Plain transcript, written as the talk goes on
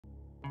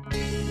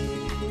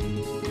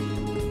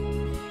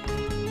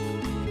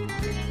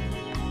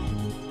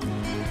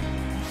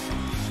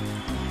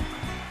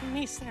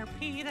Mr.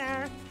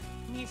 Peter,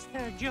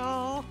 Mr.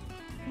 Joe,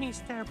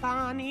 Mr.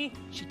 Bonnie.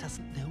 She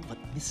doesn't know what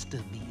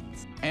Mr.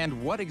 means.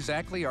 And what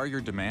exactly are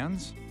your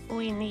demands?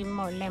 We need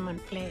more lemon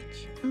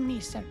pledge.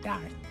 Mr.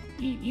 Darth,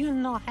 you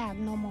no have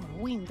no more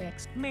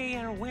Windex.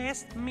 Mayor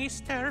West,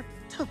 Mr.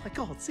 Oh my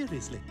God,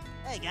 seriously.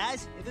 Hey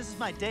guys, this is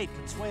my date,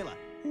 Consuela.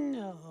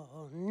 No.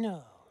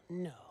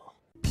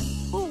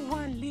 Who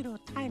want little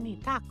tiny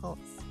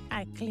tacos?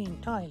 I clean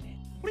toilet.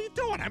 What are you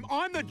doing? I'm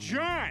on the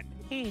John.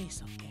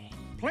 It's okay.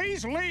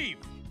 Please leave.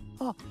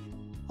 Oh,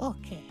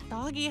 okay.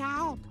 Doggy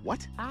out.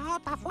 What?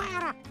 Out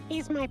afuera.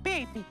 He's my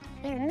baby,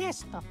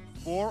 Ernesto.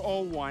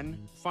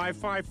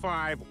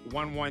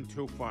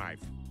 401-555-1125.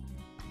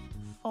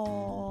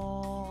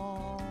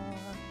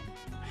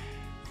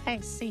 I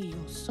see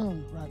you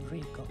soon,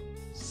 Rodrigo.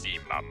 Si,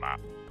 mama.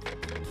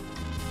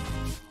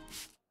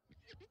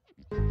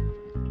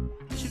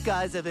 You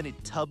guys have any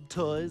tub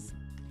toys?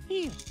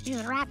 Here,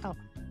 rattle.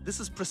 This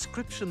is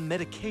prescription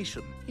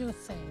medication. You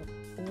say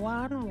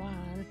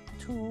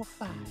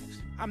 1125.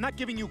 I'm not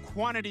giving you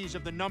quantities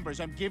of the numbers.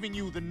 I'm giving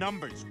you the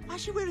numbers. Why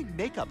is she wearing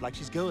makeup like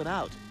she's going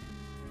out?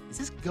 Is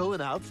this going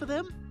out for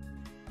them?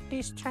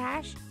 This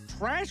trash?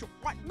 Trash?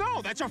 What?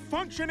 No, that's a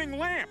functioning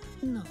lamp.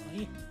 No,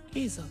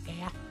 he's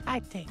okay. I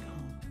take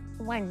home.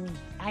 1 minute.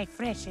 I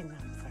freshen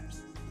up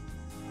first.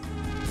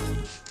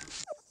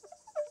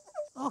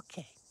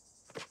 Okay.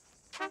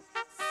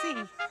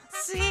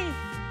 See.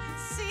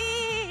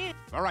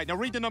 All right, now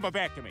read the number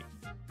back to me.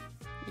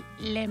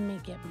 Let me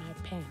get my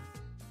pen.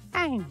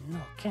 I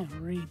can't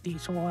read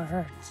these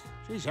words.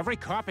 Jeez, every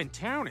cop in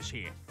town is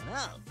here.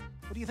 Oh,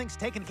 who do you think's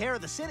taking care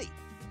of the city?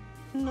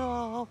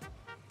 No.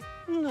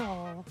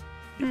 Oh,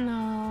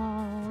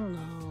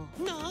 no,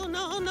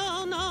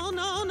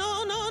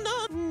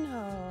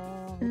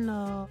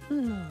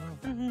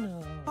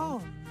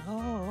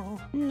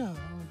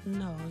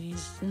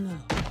 it's no.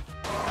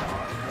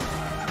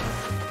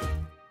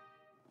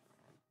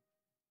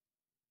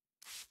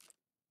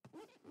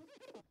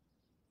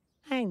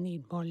 I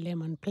need more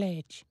lemon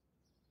pledge.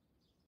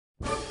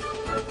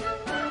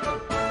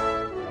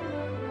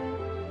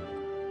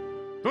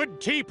 Good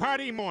tea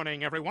party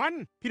morning,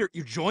 everyone. Peter,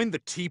 you joined the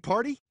tea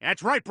party?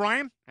 That's right,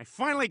 Brian. I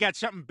finally got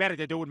something better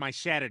to do with my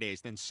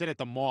Saturdays than sit at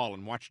the mall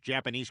and watch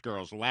Japanese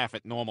girls laugh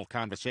at normal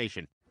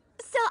conversation.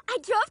 So I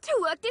drove to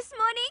work this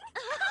morning,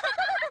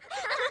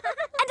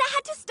 and I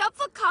had to stop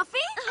for coffee.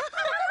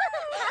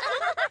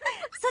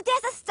 So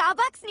there's a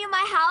Starbucks near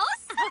my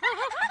house.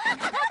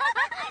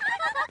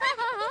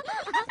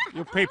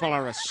 You people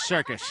are a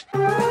circus.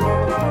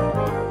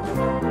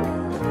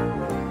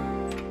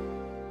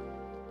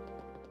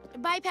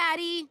 Bye,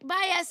 Patty.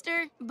 Bye,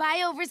 Esther.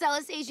 Bye,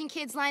 overzealous Asian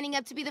kids lining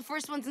up to be the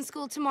first ones in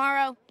school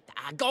tomorrow.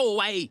 Go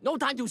away. No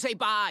time to say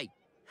bye.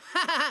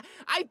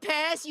 I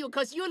pass you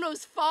because you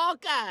lose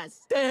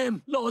focus.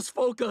 Damn, lost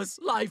focus.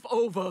 Life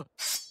over.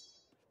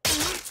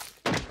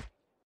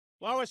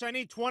 Lois, I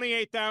need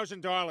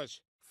 $28,000.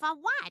 For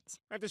what?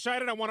 I've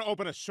decided I want to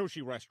open a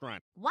sushi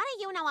restaurant. What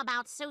do you know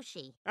about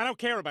sushi? I don't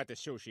care about the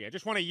sushi. I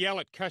just want to yell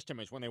at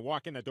customers when they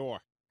walk in the door.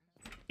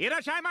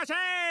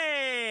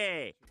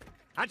 Irashaimase!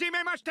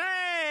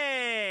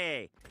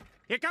 Hajimemashite!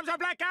 Here comes a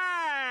black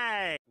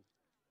guy!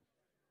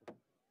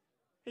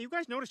 Hey, you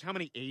guys notice how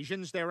many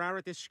Asians there are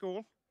at this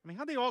school? I mean,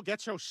 how'd they all get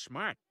so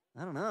smart?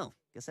 I don't know.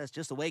 Guess that's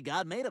just the way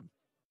God made them.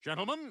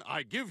 Gentlemen,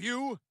 I give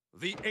you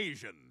the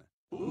Asian.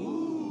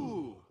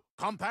 Ooh.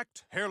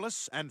 Compact,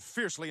 hairless, and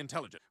fiercely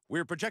intelligent.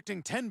 We're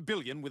projecting 10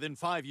 billion within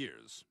 5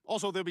 years.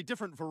 Also, there'll be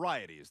different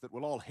varieties that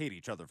will all hate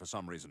each other for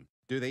some reason.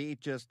 Do they eat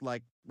just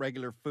like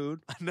regular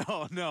food?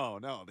 No,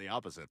 the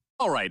opposite.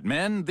 All right,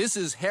 men, this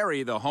is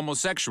Harry the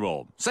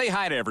homosexual. Say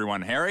hi to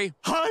everyone, Harry.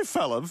 Hi,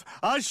 fellas.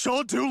 I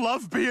sure do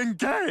love being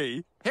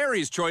gay.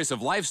 Harry's choice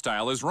of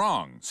lifestyle is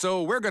wrong,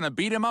 so we're gonna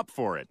beat him up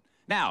for it.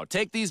 Now,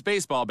 take these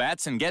baseball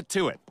bats and get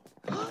to it.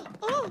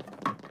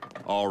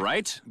 All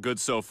right, good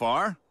so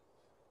far.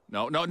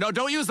 No,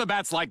 don't use the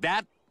bats like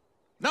that.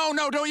 No,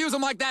 don't use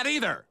them like that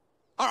either.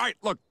 All right,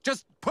 look,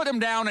 just put him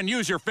down and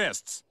use your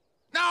fists.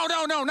 No,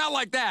 not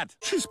like that.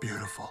 She's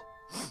beautiful.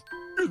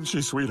 Isn't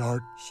she,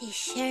 sweetheart? She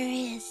sure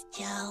is,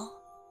 Joe.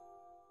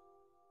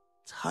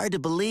 It's hard to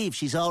believe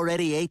she's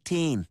already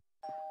 18.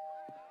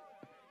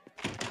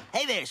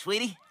 Hey there,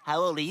 sweetie. How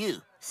old are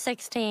you?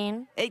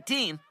 16.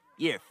 18?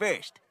 You're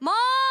first.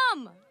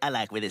 Mom! I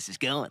like where this is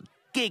going.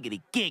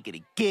 Giggity,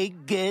 giggity,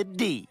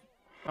 giggity.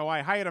 Oh,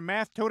 I hired a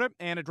math tutor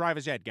and a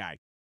driver's ed guy.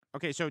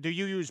 Okay, so do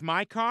you use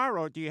my car,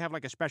 or do you have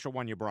like a special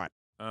one you brought?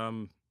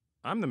 I'm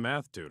the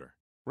math tutor.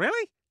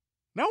 Really?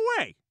 No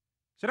way.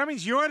 So that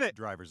means you're the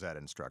Driver's ed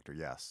instructor,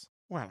 yes.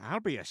 Well, I'll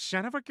be a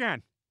son of a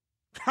gun.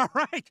 All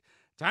right,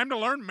 time to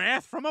learn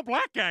math from a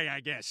black guy, I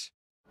guess.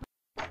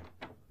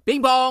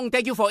 Bing bong,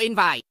 thank you for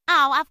invite.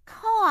 Oh, of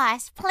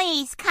course.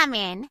 Please come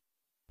in.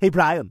 Hey,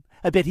 Brian,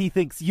 I bet he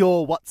thinks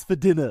you're what's for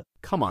dinner.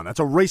 Come on, that's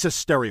a racist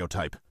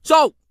stereotype.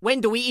 So,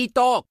 when do we eat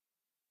dog?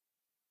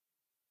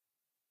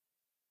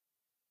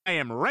 I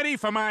am ready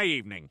for my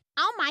evening.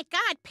 Oh my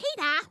God,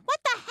 Peter, what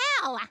the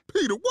hell?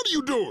 Peter, what are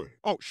you doing?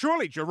 Oh,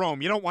 surely,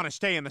 Jerome, you don't want to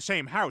stay in the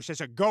same house as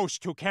a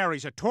ghost who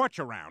carries a torch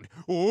around.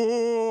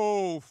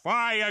 Oh,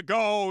 fire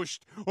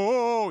ghost.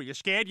 Oh, you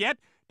scared yet?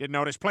 Didn't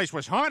know this place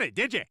was haunted,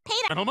 did you?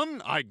 Peter!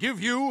 Gentlemen, I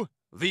give you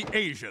the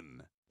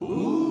Asian.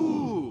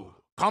 Ooh.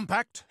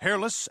 Compact,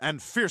 hairless,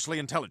 and fiercely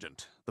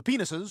intelligent. The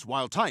penises,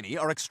 while tiny,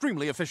 are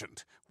extremely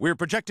efficient. We're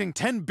projecting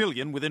 10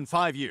 billion within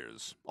 5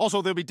 years.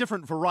 Also, there'll be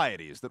different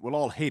varieties that will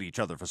all hate each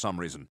other for some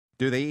reason.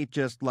 Do they eat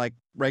just like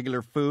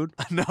regular food?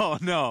 No,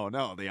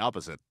 the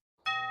opposite.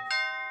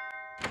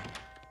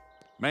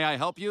 May I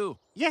help you?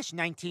 Yes,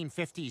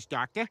 1950s,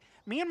 Doctor.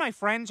 Me and my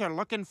friends are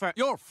looking for...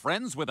 You're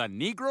friends with a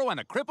Negro and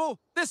a cripple?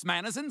 This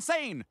man is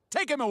insane.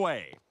 Take him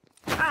away.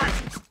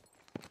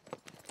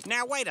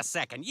 Now, wait a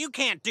second. You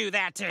can't do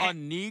that to A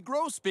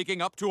Negro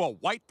speaking up to a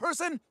white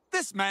person?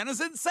 This man is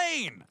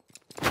insane.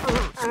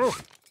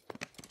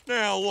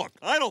 Now, look,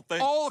 I don't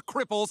think... All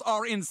cripples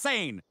are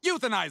insane.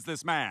 Euthanize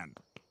this man.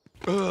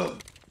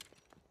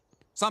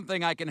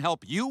 Something I can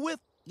help you with?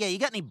 Yeah, you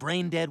got any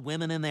brain-dead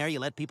women in there you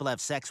let people have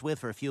sex with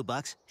for a few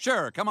bucks?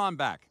 Sure, come on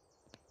back.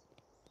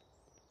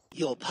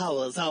 Your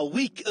powers are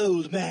weak,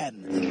 old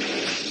man.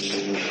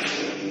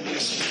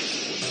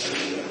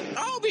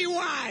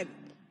 Obi-Wan!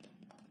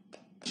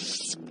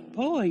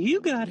 Boy,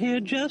 you got here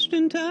just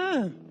in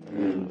time.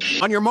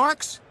 On your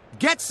marks,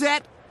 get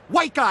set,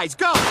 white guys,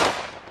 go!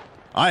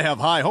 I have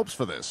high hopes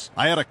for this.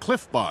 I had a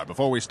Cliff Bar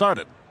before we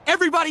started.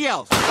 Everybody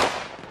else!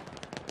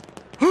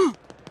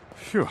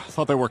 Phew,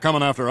 thought they were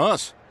coming after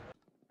us.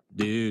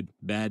 Dude,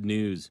 bad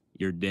news.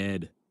 You're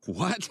dead.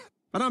 What?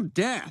 But I'm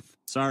death.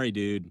 Sorry,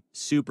 dude.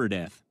 Super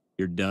death.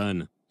 You're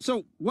done.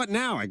 So, what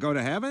now? I go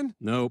to heaven?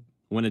 Nope.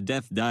 When a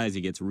death dies, he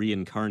gets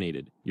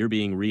reincarnated. You're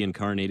being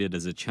reincarnated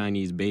as a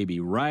Chinese baby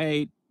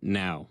right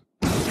now.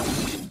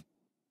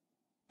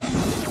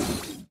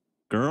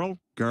 Girl?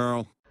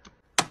 Girl.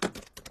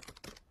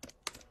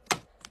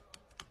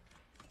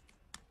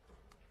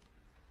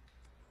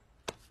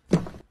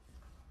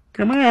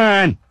 Come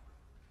on.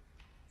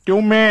 Do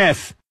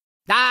math.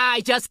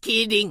 Just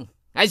kidding.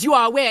 As you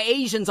are aware,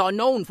 Asians are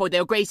known for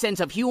their great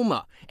sense of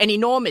humor, and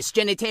enormous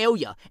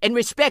genitalia, and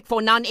respect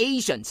for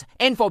non-Asians,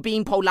 and for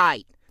being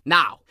polite.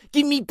 Now,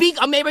 give me big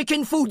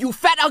American food, you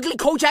fat, ugly,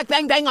 Kojak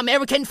Bang Bang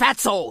American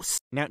fatsos!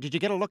 Now, did you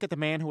get a look at the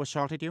man who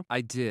assaulted you?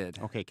 I did.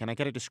 Okay, can I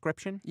get a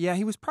description? Yeah,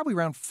 he was probably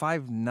around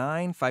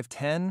 5'9",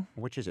 5'10".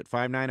 Which is it,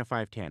 5'9" or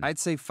 5'10"? I'd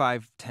say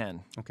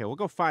 5'10". Okay, we'll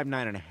go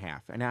 5'9 and a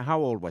half. And now, how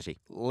old was he?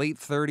 Late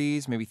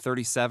 30s, maybe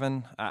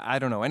 37. I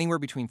don't know, anywhere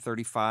between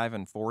 35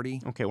 and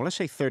 40. Okay, well, let's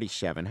say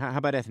 37. How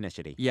about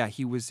ethnicity? Yeah,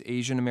 he was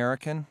Asian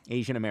American.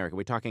 Asian American.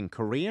 We talking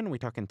Korean? We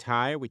talking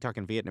Thai? We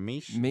talking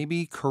Vietnamese?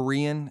 Maybe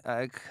Korean.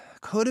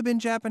 Could have been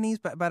Japanese,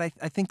 but I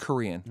think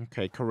Korean.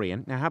 Okay,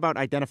 Korean. Now, how about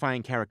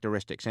identifying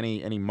characteristics?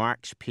 Any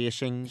marks,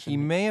 piercings? He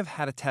may have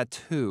had a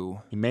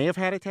tattoo. He may have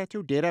had a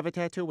tattoo? Did have a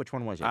tattoo? Which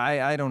one was it?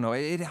 I don't know.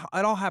 It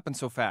all happened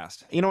so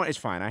fast. You know what? It's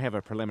fine. I have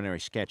a preliminary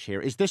sketch here.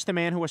 Is this the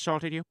man who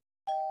assaulted you?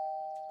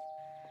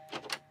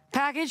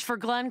 Package for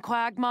Glenn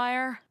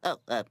Quagmire? Oh,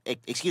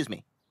 excuse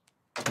me.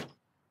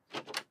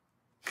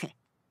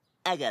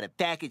 I got a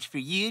package for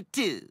you,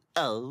 too.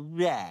 All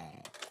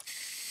right.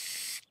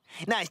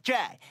 Nice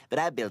try, but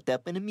I built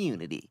up an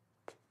immunity.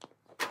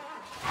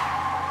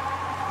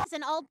 He's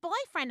an old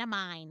boyfriend of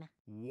mine.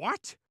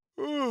 What?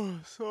 Oh,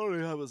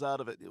 sorry, I was out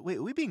of it. Wait,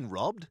 are we being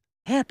robbed?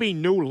 Happy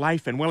new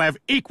life, and we'll have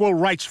equal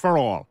rights for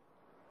all.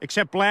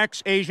 Except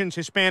blacks, Asians,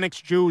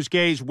 Hispanics, Jews,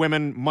 gays,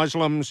 women,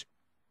 Muslims.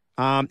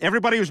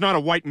 Everybody who's not a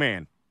white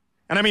man.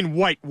 And I mean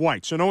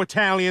white, so no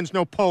Italians,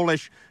 no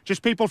Polish,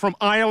 just people from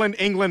Ireland,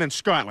 England, and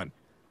Scotland.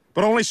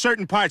 But only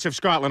certain parts of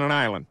Scotland and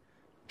Ireland.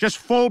 Just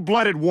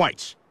full-blooded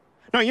whites.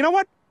 No, you know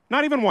what?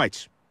 Not even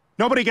whites.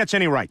 Nobody gets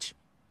any rights.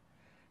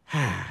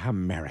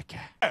 America.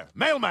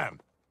 Mailman!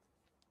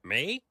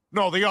 Me?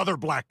 No, the other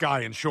black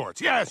guy in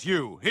shorts. Yes,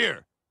 you.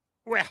 Here.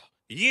 Well,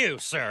 you,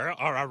 sir,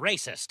 are a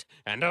racist,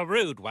 and a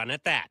rude one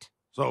at that.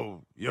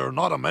 So, you're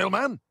not a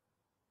mailman?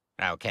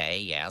 Okay,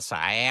 yes,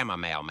 I am a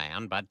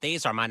mailman, but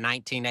these are my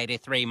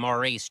 1983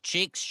 Maurice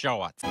Cheeks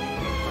shorts.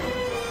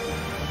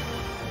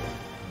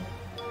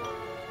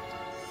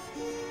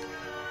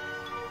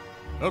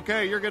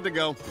 Okay, you're good to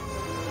go.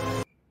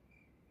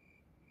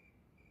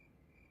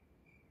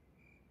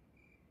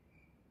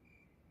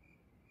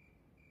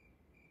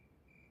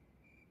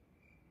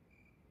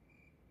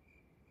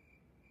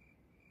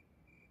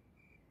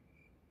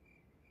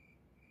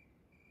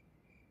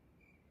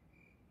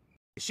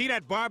 See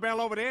that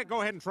barbell over there?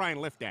 Go ahead and try and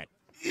lift that.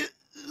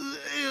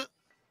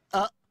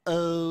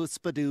 Uh-oh,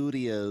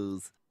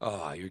 Spadoodios.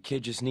 Oh, your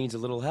kid just needs a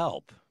little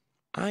help.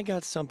 I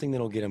got something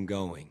that'll get him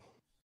going.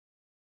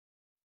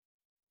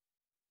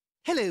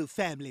 Hello,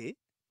 family.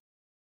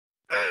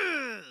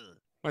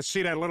 Let's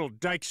see that little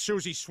dyke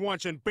Susie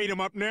Swanson beat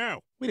him up now.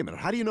 Wait a minute,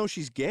 how do you know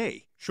she's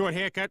gay? Short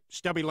haircut,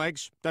 stubby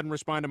legs, doesn't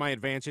respond to my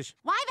advances.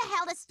 Why the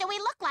hell does Stewie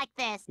look like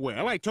this?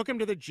 Well, I took him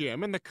to the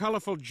gym, and the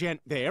colorful gent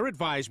there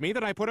advised me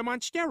that I put him on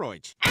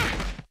steroids.